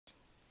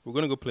We're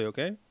gonna go play,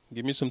 okay?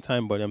 Give me some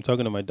time, buddy. I'm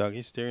talking to my dog.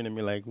 He's staring at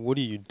me like, what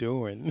are you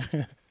doing?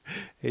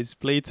 It's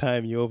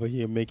playtime. You're over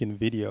here making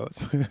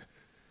videos.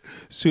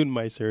 Soon,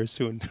 my sir,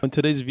 soon. On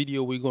today's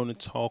video, we're going to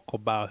talk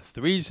about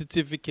 3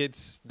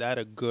 certificates that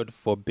are good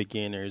for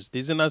beginners.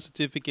 These are not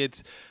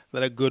certificates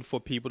that are good for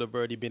people that have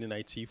already been in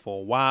IT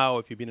for a while.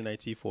 If you've been in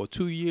IT for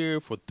 2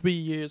 years, for 3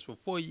 years, for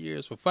 4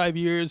 years, for 5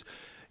 years,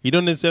 you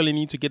don't necessarily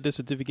need to get the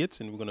certificates,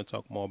 and we're going to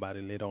talk more about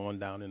it later on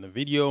down in the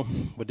video.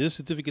 But these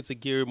certificates are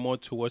geared more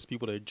towards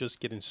people that are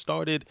just getting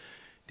started.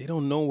 They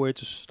don't know where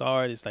to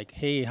start. It's like,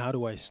 hey, how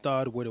do I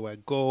start? Where do I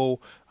go?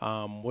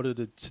 What are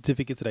the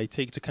certificates that I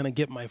take to kind of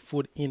get my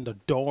foot in the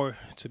door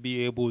to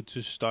be able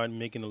to start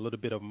making a little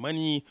bit of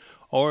money,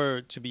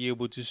 or to be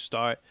able to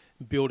start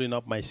building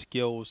up my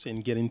skills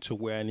and getting to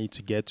where I need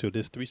to get to.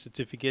 These 3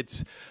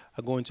 certificates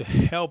are going to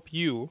help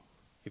you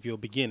if you're a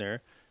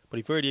beginner. But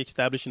if you're already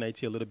established in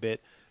IT a little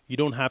bit, you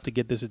don't have to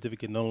get the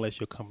certificate unless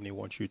your company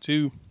wants you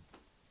to.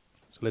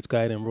 So let's go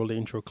ahead and roll the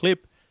intro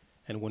clip.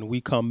 And when we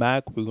come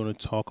back, we're going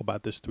to talk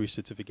about these 3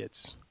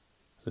 certificates.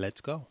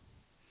 Let's go.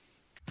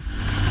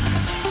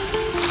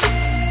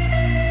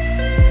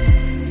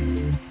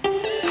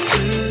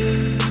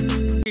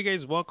 Hey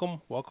guys,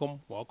 welcome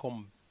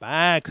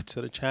back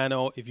to the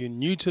channel. If you're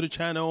new to the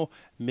channel,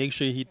 make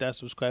sure you hit that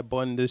subscribe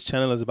button. This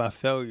channel is about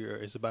failure.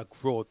 It's about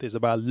growth. It's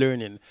about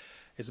learning.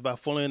 It's about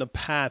following a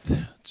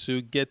path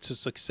to get to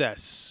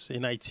success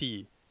in IT.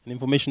 In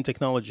information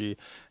technology.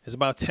 It's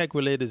about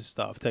tech-related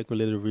stuff,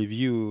 tech-related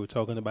review,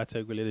 talking about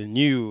tech-related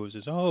news.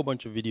 There's a whole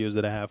bunch of videos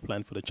that I have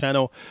planned for the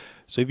channel.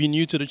 So if you're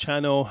new to the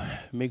channel,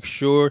 make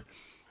sure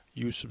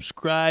you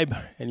subscribe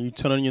and you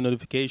turn on your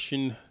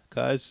notification,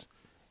 because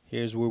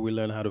here's where we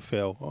learn how to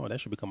fail. Oh,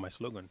 that should become my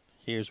slogan.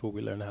 Here's where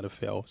we learn how to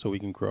fail so we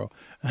can grow.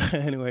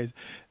 Anyways,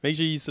 make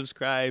sure you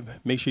subscribe.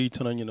 Make sure you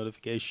turn on your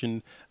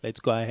notification. Let's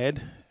go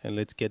ahead and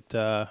let's get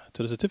to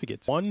the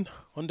certificates. One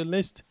on the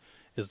list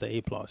is the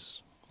A+.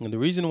 And the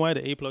reason why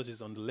the A+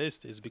 is on the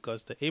list is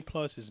because the A+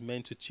 is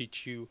meant to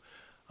teach you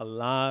a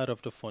lot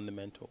of the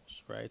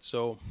fundamentals, right?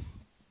 So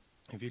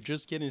if you're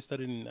just getting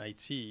started in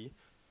IT,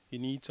 you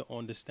need to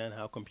understand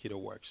how computer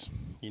works.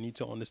 You need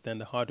to understand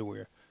the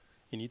hardware.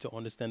 You need to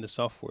understand the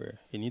software.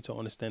 You need to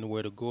understand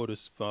where to go to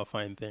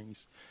find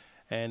things.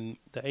 And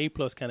the A+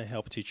 kind of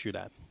helps teach you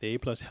that. The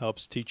A+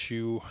 helps teach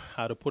you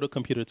how to put a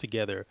computer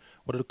together.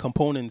 What are the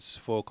components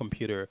for a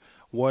computer?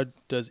 What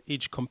does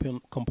each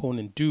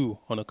component do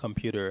on a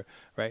computer,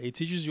 right? It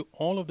teaches you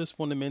all of these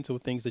fundamental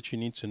things that you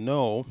need to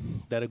know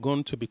that are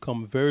going to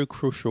become very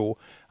crucial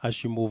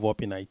as you move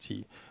up in IT.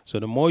 So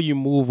the more you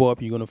move up,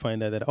 you're going to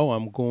find out that, oh,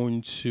 I'm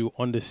going to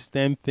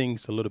understand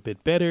things a little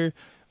bit better,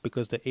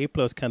 because the A+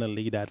 kind of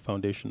lay that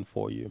foundation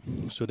for you.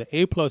 So the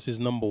A+ is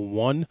number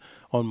 1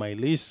 on my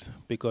list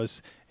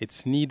because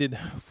it's needed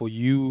for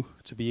you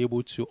to be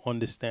able to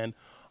understand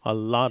a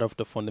lot of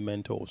the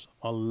fundamentals,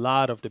 a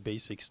lot of the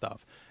basic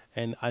stuff.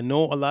 And I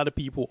know a lot of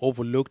people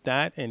overlook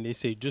that, and they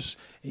say, just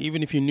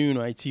even if you're new in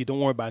IT, don't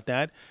worry about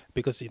that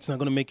because it's not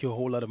going to make you a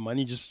whole lot of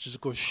money.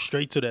 Just go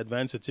straight to the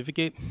advanced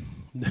certificate.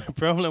 The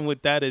problem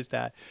with that is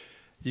that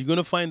you're going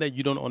to find that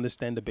you don't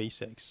understand the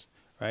basics.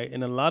 Right?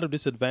 And a lot of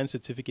these advanced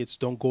certificates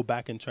don't go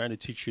back and try to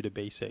teach you the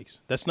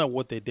basics. That's not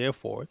what they're there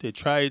for. The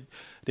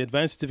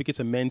advanced certificates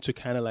are meant to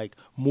kind of like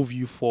move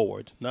you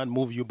forward, not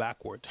move you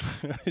backward.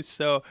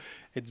 So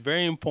it's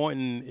very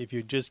important if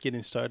you're just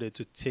getting started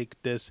to take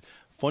this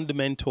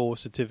fundamental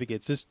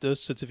certificates,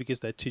 those certificates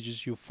that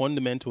teaches you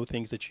fundamental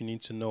things that you need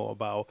to know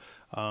about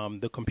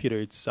the computer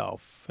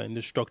itself and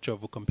the structure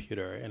of a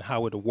computer and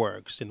how it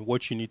works and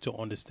what you need to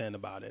understand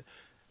about it,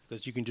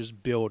 because you can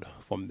just build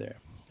from there.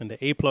 And the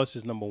A+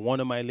 is number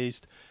 1 on my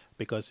list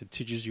because it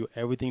teaches you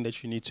everything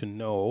that you need to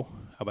know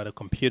about a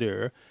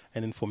computer.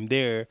 And then from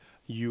there,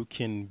 you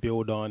can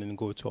build on and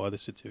go to other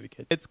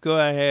certificates. Let's go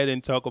ahead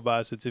and talk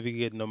about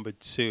certificate number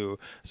 2.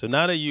 So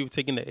now that you've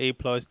taken the A+,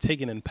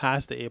 taken and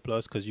passed the A+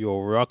 because you're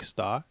a rock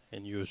star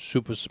and you're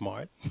super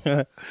smart,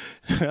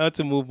 now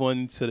to move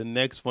on to the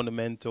next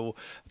fundamental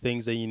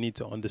things that you need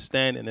to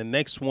understand. And the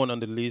next one on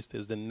the list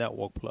is the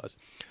Network Plus.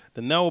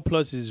 The Network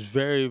Plus is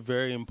very,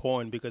 very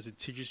important because it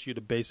teaches you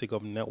the basic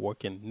of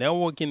networking.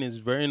 Networking is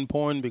very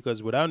important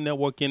because without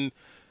networking,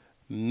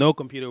 no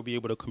computer will be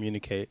able to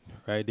communicate,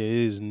 right? There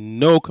is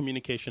no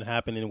communication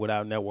happening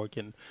without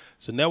networking.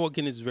 So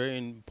networking is very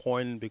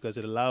important because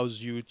it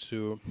allows you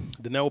to,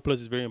 the Network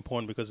Plus is very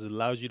important because it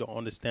allows you to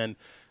understand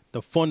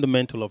the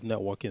fundamental of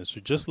networking.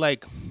 So just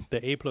like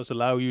the A+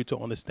 allow you to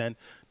understand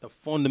the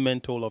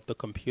fundamental of the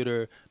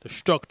computer, the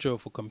structure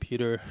of a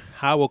computer,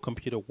 how a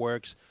computer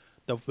works,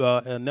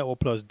 the Network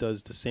Plus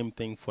does the same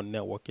thing for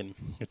networking.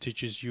 It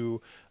teaches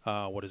you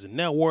what is a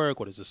network,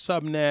 what is a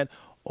subnet,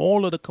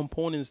 all of the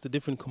components, the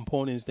different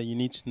components that you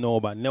need to know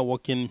about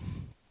networking.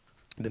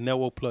 The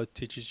Network Plus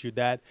teaches you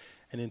that,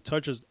 and it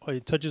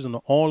touches on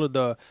all of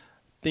the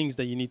things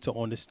that you need to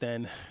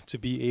understand to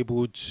be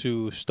able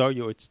to start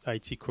your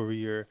IT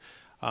career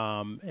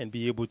and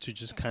be able to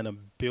just kind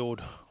of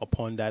build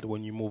upon that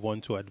when you move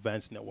on to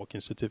advanced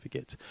networking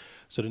certificate.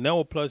 So the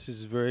Network Plus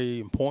is very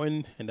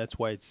important, and that's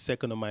why it's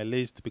second on my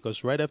list,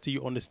 because right after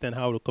you understand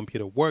how the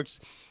computer works,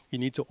 you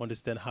need to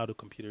understand how the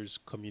computers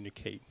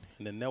communicate.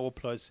 And the Network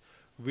Plus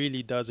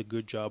really does a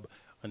good job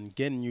on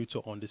getting you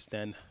to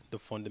understand the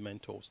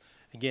fundamentals.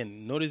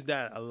 Again, notice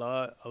that a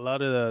lot of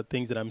the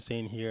things that I'm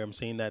saying here, I'm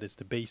saying that it's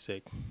the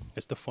basic,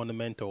 it's the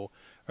fundamental,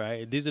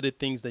 right? These are the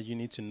things that you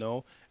need to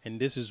know, and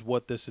this is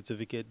what the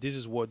certificates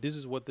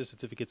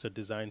are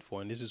designed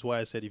for. And this is why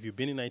I said if you've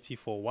been in IT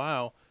for a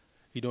while,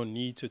 you don't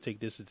need to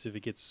take these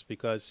certificates,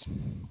 because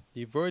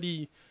you've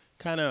already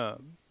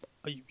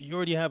you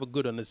already have a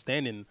good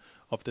understanding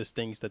of these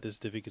things that the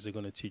certificates are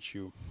going to teach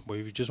you. But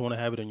if you just want to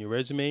have it on your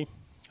resume,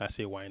 I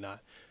say why not.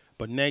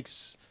 But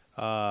next,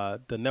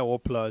 the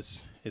Network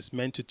Plus is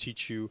meant to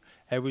teach you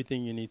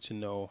everything you need to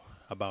know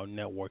about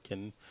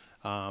networking,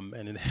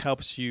 and it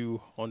helps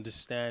you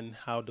understand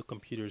how the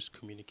computers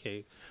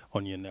communicate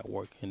on your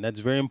network. And that's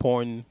very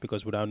important,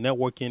 because without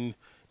networking,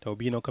 there will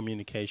be no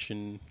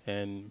communication,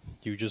 and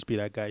you just be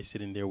that guy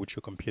sitting there with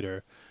your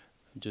computer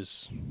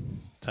just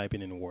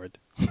typing in a word.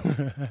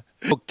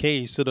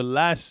 Okay, so the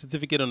last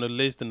certificate on the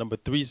list, the number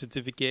 3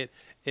 certificate,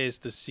 is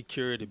the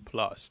Security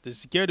Plus. The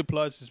Security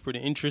Plus is pretty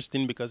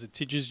interesting because it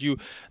teaches you,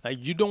 like,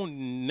 you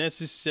don't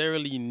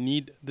necessarily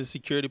need the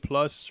Security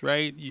Plus,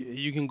 right?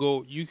 You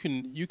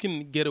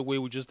can get away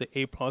with just the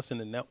A Plus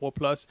and the Network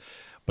Plus,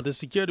 but the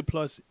Security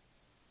Plus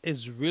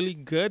is really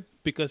good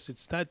because it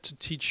starts to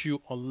teach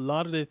you a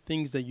lot of the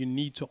things that you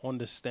need to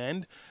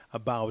understand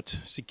about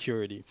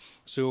security.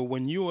 So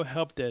when you're a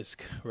help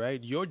desk,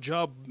 right, your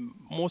job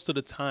most of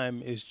the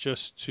time is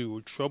just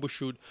to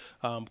troubleshoot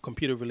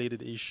computer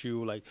related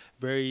issue, like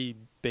very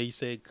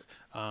basic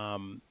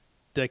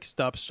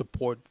desktop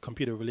support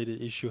computer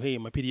related issue. Hey,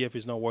 my PDF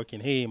is not working.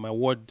 Hey, my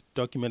Word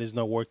document is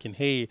not working.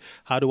 Hey,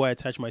 how do I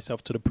attach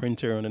myself to the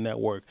printer on the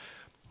network?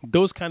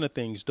 Those kind of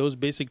things, those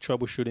basic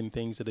troubleshooting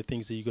things are the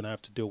things that you're going to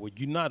have to deal with.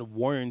 You're not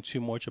worrying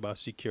too much about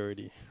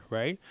security,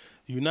 right?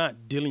 You're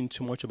not dealing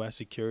too much about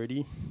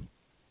security.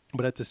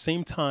 But at the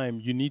same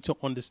time, you need to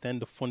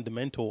understand the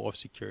fundamental of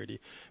security,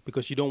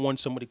 because you don't want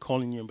somebody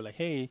calling you and be like,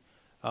 hey,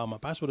 my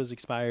password has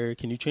expired.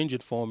 Can you change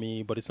it for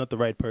me? But it's not the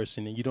right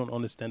person, and you don't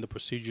understand the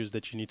procedures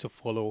that you need to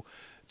follow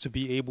to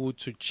be able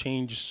to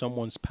change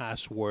someone's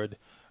password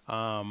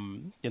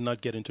and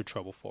not get into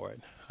trouble for it.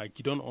 Like,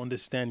 you don't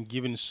understand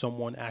giving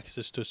someone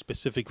access to a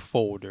specific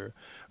folder,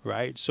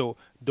 right? So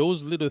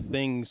those little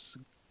things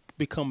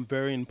become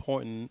very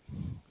important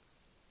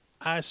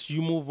as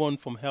you move on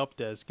from help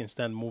desk and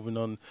start moving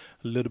on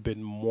a little bit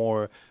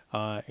more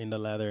in the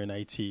ladder in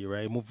IT,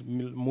 right?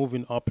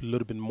 Moving up a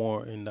little bit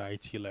more in the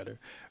IT ladder,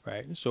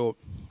 right? So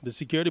the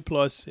Security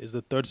Plus is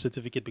the 3rd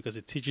certificate because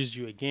it teaches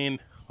you, again,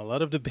 a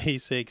lot of the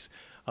basics,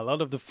 a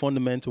lot of the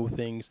fundamental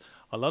things,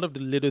 a lot of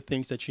the little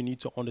things that you need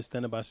to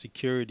understand about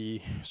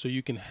security, so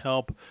you can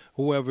help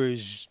whoever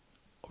is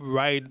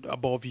right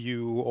above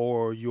you,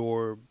 or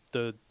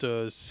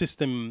the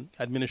system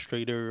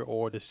administrator,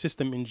 or the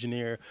system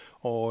engineer,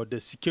 or the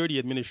security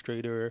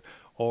administrator,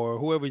 or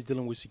whoever is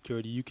dealing with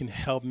security. You can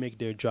help make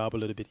their job a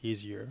little bit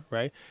easier,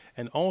 right?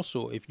 And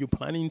also, if you're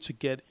planning to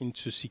get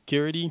into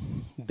security,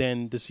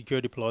 then the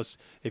Security Plus,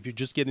 if you're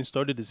just getting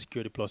started, the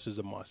Security Plus is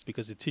a must,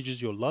 because it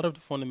teaches you a lot of the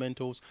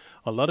fundamentals,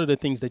 a lot of the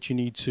things that you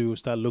need to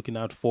start looking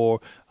out for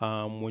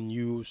when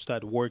you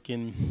start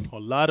working, a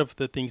lot of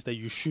the things that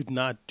you should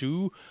not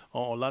do,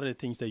 or a lot of the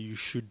things that you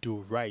should do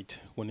right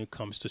when it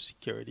comes to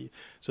security.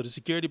 So the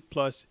Security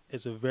Plus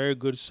is a very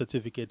good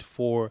certificate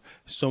for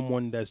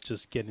someone that's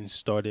just getting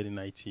started in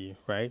IT,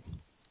 right?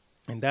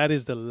 And that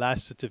is the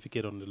last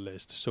certificate on the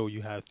list. So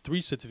you have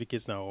 3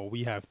 certificates now, or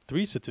we have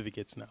 3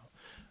 certificates now,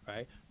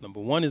 right? Number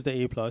 1 is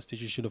the A Plus,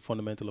 teaches you the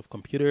fundamental of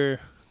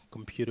computer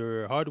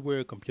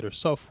hardware, computer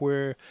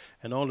software,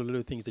 and all the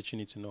little things that you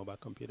need to know about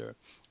computer.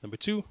 Number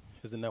 2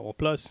 is the Network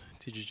Plus,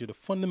 teaches you the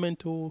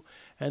fundamental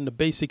and the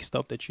basic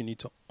stuff that you need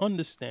to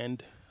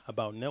understand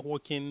about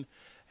networking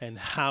and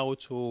how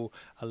to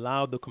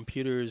allow the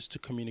computers to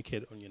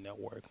communicate on your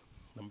network.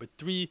 Number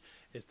 3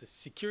 is the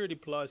Security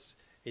Plus.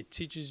 It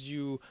teaches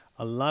you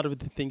a lot of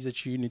the things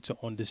that you need to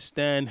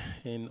understand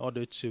in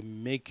order to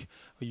make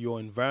your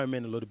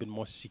environment a little bit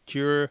more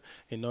secure,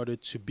 in order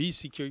to be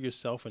secure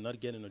yourself and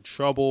not get into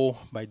trouble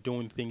by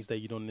doing things that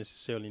you don't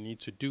necessarily need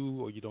to do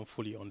or you don't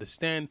fully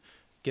understand.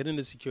 Getting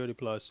the Security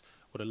Plus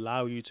would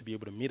allow you to be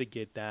able to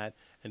mitigate that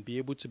and be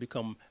able to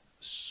become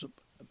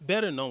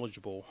better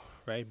knowledgeable,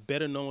 right?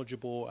 Better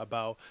knowledgeable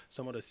about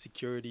some of the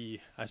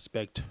security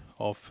aspect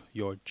of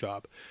your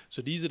job.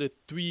 So these are the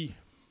 3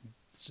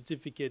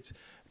 certificates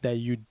that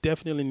you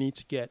definitely need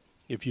to get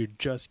if you're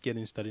just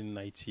getting started in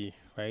IT,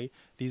 right?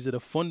 These are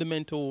the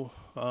fundamental,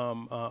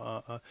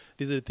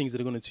 these are the things that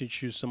are going to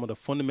teach you some of the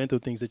fundamental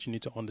things that you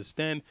need to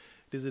understand.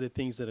 These are the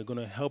things that are going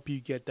to help you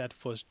get that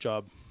first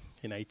job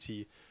in IT.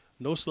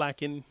 No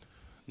slacking,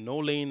 no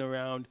laying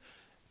around.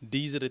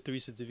 These are the 3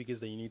 certificates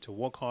that you need to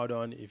work hard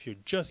on. If you're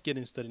just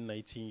getting started in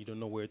IT, you don't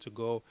know where to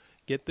go,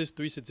 get these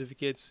 3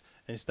 certificates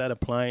and start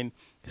applying.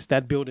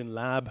 Start building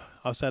lab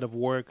outside of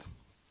work.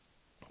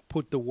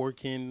 Put the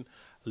work in.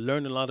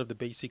 Learn a lot of the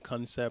basic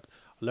concept.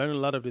 Learn a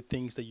lot of the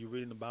things that you're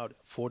reading about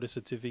for the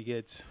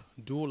certificates.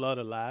 Do a lot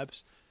of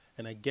labs.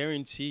 And I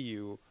guarantee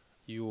you,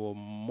 you are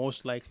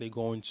most likely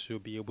going to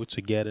be able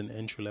to get an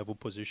entry-level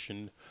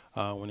position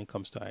when it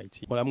comes to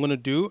IT. What I'm going to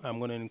do, I'm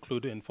going to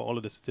include in for all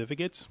of the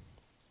certificates.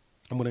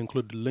 I'm going to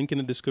include the link in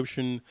the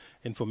description,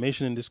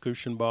 information in the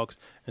description box,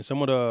 and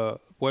some of the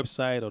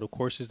website or the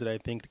courses that I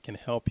think can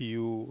help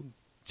you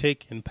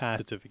take and pass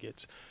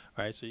certificates.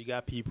 All right, so you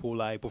got people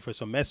like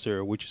Professor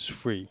Messer, which is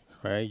free.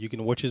 Right, you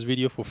can watch his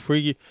video for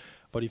free,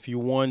 but if you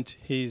want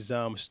his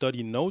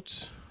study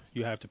notes,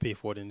 you have to pay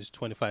for it, and it's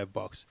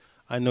 $25.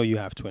 I know you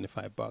have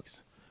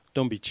 $25.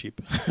 Don't be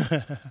cheap.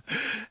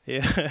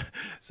 Yeah.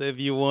 So if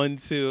you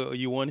want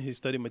his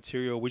study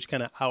material, which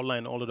kind of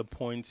outline all of the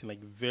points in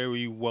like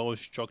very well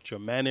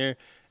structured manner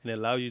and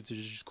allow you to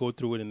just go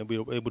through it and be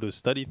able to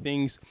study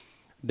things,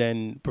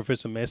 then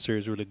Professor Messer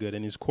is really good.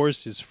 And his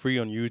course is free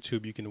on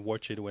YouTube. You can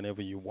watch it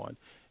whenever you want.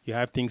 You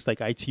have things like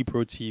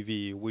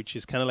ITProtv, which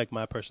is kind of like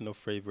my personal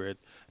favorite.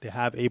 They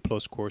have A+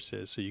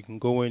 courses, so you can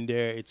go in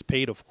there. It's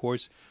paid, of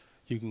course.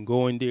 You can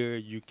go in there.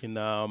 You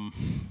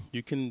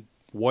can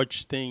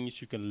watch things,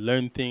 you can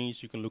learn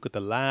things, you can look at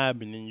the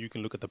lab, and then you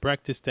can look at the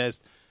practice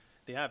test.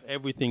 They have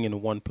everything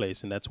in one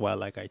place, and that's why I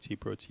like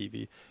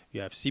ITProtv.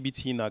 You have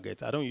CBT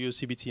nuggets. I don't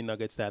use CBT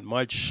nuggets that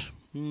much.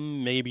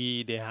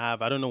 Maybe they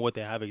have. I don't know what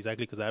they have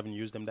exactly because I haven't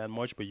used them that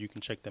much, but you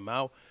can check them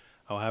out.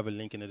 I'll have a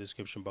link in the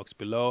description box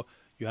below.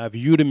 You have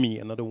Udemy,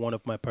 another one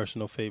of my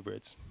personal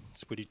favorites.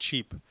 It's pretty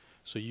cheap.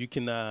 So you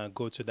can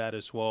go to that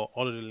as well.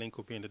 All of the link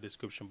will be in the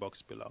description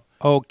box below.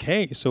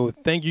 Okay, so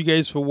thank you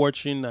guys for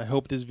watching. I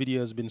hope this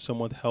video has been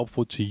somewhat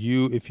helpful to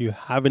you. If you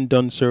haven't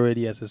done so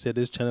already, as I said,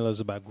 this channel is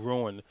about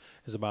growing.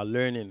 It's about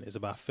learning. It's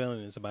about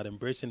failing. It's about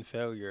embracing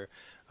failure.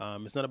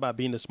 It's not about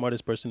being the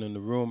smartest person in the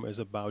room. It's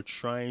about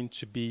trying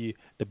to be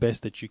the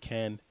best that you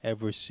can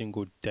every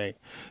single day.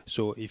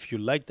 So if you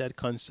like that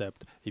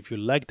concept, if you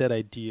like that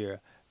idea,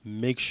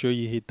 make sure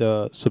you hit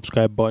the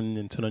subscribe button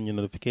and turn on your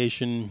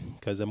notification,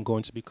 because I'm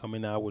going to be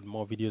coming out with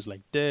more videos like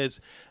this.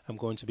 I'm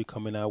going to be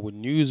coming out with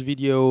news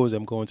videos.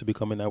 I'm going to be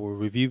coming out with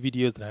review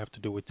videos that have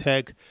to do with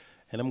tech.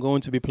 And I'm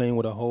going to be playing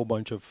with a whole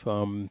bunch of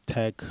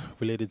tech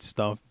related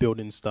stuff,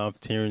 building stuff,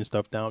 tearing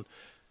stuff down.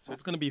 So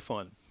it's going to be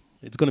fun.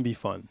 It's going to be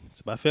fun. It's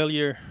about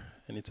failure,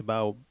 and it's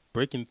about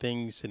breaking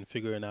things and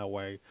figuring out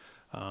why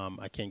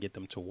I can't get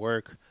them to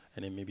work.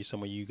 And then maybe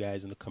some of you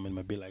guys in the comment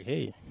might be like,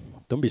 hey,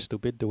 don't be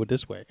stupid, do it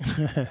this way.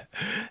 That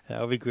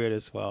would be great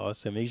as well.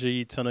 So make sure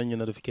you turn on your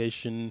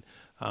notification.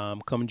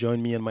 Come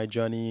join me on my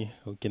journey.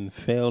 We can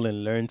fail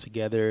and learn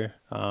together.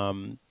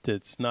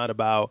 It's not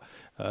about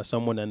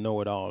someone that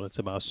know it all. It's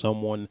about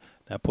someone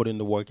that put in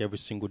the work every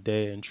single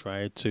day and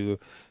try to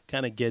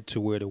kind of get to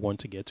where they want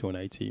to get to in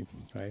IT.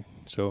 Right?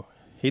 So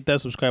hit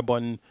that subscribe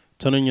button,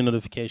 turn on your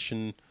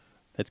notification.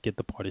 Let's get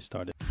the party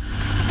started.